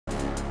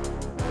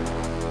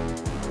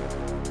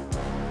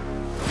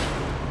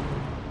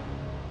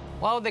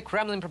While the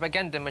Kremlin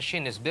propaganda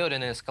machine is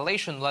building an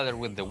escalation ladder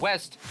with the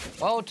West,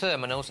 all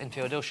terminals in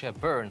Feodosia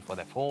burn for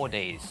the 4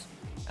 days.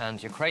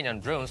 And Ukrainian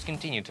drones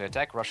continue to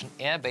attack Russian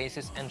air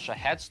bases and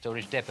Shahed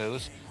storage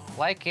depots,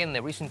 like in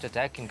the recent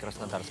attack in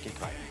Krasnodarsky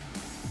Krai.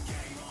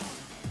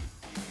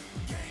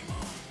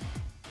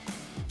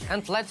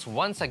 And let's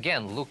once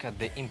again look at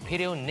the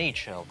imperial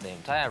nature of the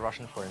entire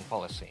Russian foreign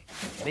policy.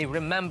 They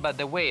remember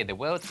the way the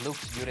world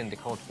looked during the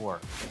Cold War,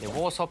 the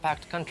Warsaw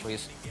Pact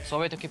countries,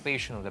 Soviet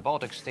occupation of the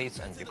Baltic states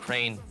and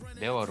Ukraine,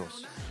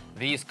 Belarus.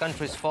 These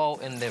countries fall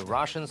in the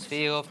Russian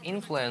sphere of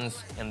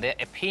influence, in their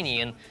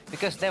opinion,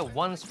 because there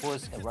once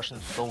was a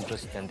Russian soldier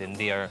standing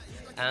there.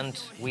 And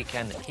we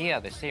can hear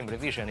the same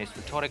revisionist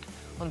rhetoric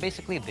on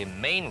basically the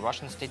main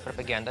Russian state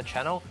propaganda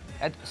channel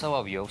at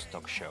Solovyov's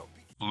talk show.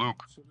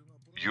 Look,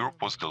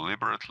 Europe was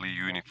deliberately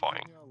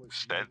unifying,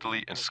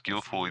 steadily and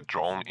skillfully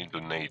drawn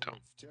into NATO.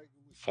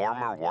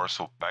 Former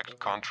Warsaw Pact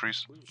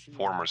countries,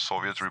 former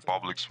Soviet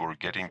republics were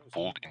getting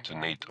pulled into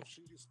NATO.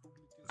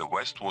 The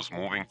West was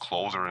moving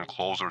closer and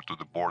closer to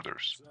the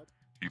borders.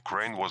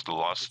 Ukraine was the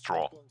last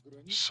straw.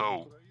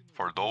 So,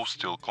 for those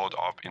still caught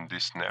up in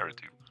this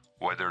narrative,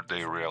 whether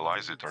they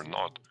realize it or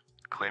not,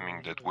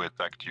 claiming that we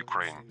attacked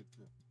Ukraine,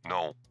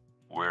 no,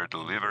 we're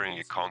delivering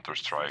a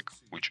counter-strike,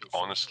 which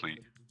honestly,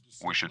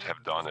 we should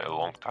have done a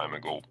long time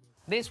ago.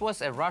 This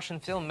was a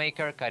Russian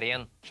filmmaker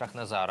Karen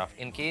Shakhnazarov,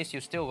 in case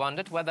you still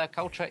wondered whether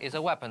culture is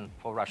a weapon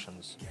for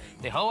Russians.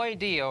 The whole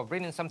idea of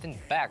bringing something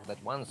back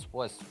that once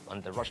was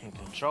under Russian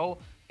control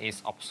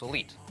is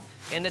obsolete.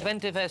 In the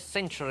 21st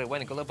century,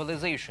 when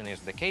globalization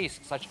is the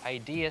case, such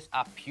ideas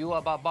are pure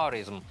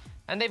barbarism,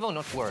 and they will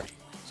not work.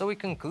 So we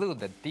conclude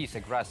that these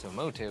aggressive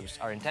motives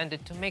are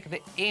intended to make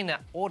the inner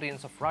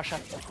audience of Russia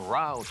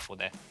proud for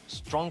their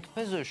strong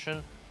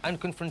position and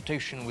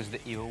confrontation with the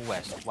evil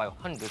West, while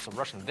hundreds of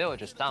Russian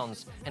villages,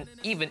 towns, and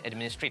even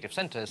administrative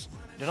centers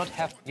do not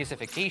have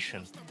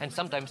gasification and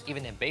sometimes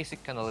even a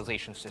basic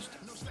canalization system.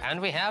 And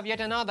we have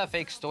yet another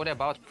fake story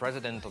about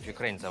President of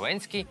Ukraine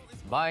Zelensky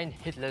buying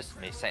Hitler's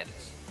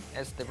Mercedes.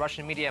 As the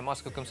Russian media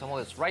Moscow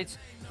Komsomolets writes,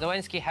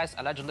 Zelensky has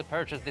allegedly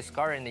purchased this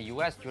car in the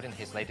US during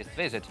his latest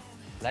visit.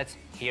 Let's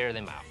hear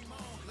them out.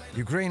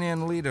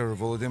 Ukrainian leader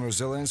Volodymyr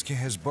Zelensky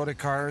has bought a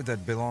car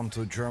that belonged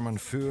to German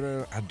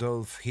Führer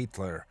Adolf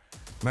Hitler.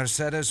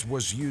 Mercedes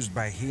was used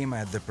by him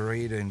at the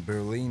parade in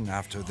Berlin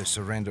after the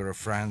surrender of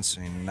France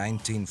in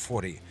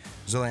 1940.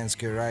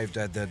 Zelensky arrived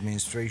at the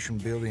administration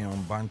building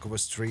on Bankova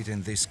Street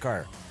in this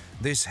car.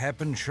 This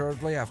happened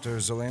shortly after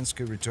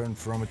Zelensky returned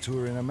from a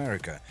tour in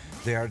America.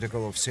 The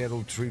article of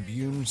Seattle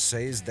Tribune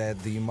says that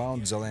the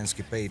amount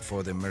Zelensky paid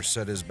for the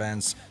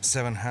Mercedes-Benz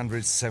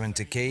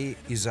 770K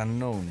is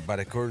unknown, but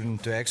according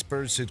to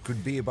experts it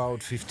could be about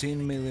 $15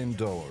 million.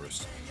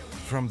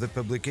 From the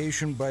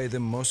publication by the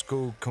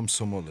Moscow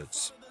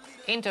Komsomolets.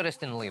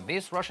 Interestingly,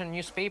 this Russian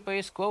newspaper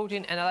is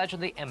quoting an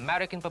allegedly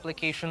American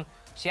publication,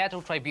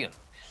 Seattle Tribune.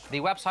 The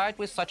website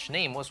with such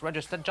name was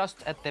registered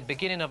just at the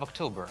beginning of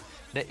October.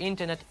 The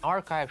Internet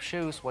Archive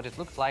shows what it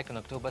looked like on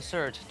October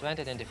 3rd,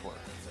 2024.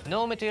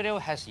 No material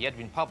has yet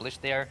been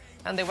published there,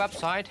 and the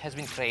website has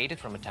been created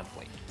from a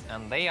template.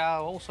 And they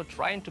are also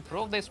trying to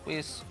prove this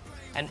with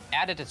an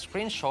edited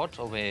screenshot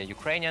of a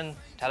Ukrainian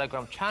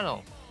Telegram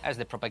channel, as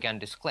the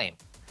propagandists claim.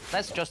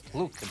 Let's just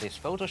look at this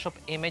Photoshop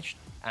image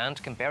and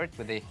compare it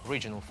with the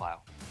original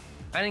file.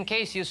 And in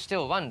case you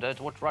still wondered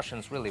what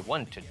Russians really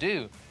want to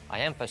do,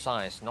 I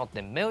emphasize not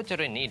the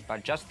military need,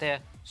 but just their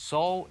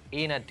sole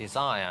inner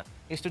desire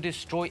is to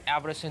destroy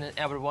everything and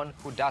everyone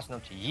who does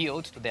not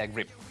yield to their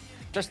grip.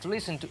 Just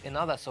listen to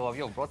another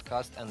Solovyov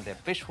broadcast and the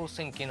wishful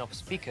thinking of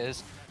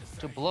speakers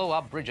to blow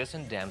up bridges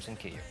and dams in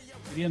Kyiv.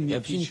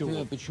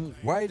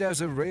 Why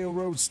does a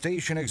railroad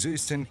station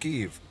exist in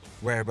Kyiv,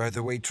 where, by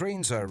the way,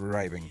 trains are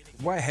arriving?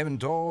 Why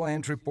haven't all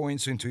entry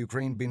points into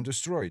Ukraine been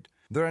destroyed?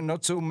 There are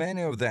not so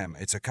many of them,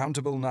 it's a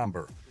countable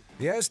number.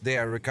 Yes, they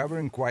are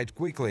recovering quite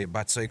quickly,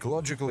 but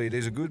psychologically it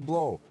is a good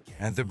blow.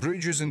 And the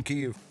bridges in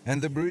Kyiv,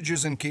 and the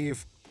bridges in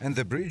Kyiv, and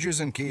the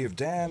bridges in Kyiv,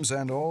 dams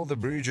and all the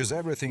bridges,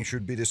 everything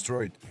should be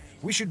destroyed.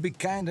 We should be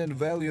kind and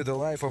value the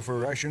life of a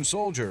Russian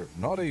soldier,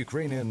 not a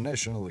Ukrainian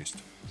nationalist.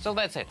 So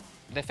that's it.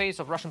 The face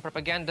of Russian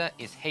propaganda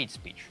is hate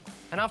speech.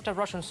 And after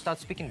Russians start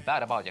speaking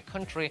bad about your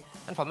country,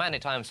 and for many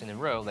times in a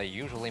row, they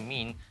usually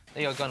mean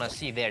they are gonna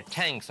see their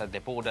tanks at the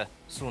border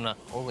sooner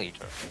or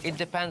later. It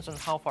depends on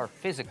how far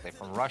physically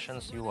from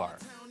Russians you are.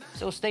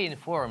 So stay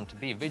informed,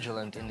 be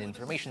vigilant in the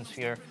information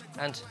sphere,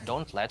 and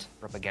don't let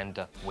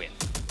propaganda win.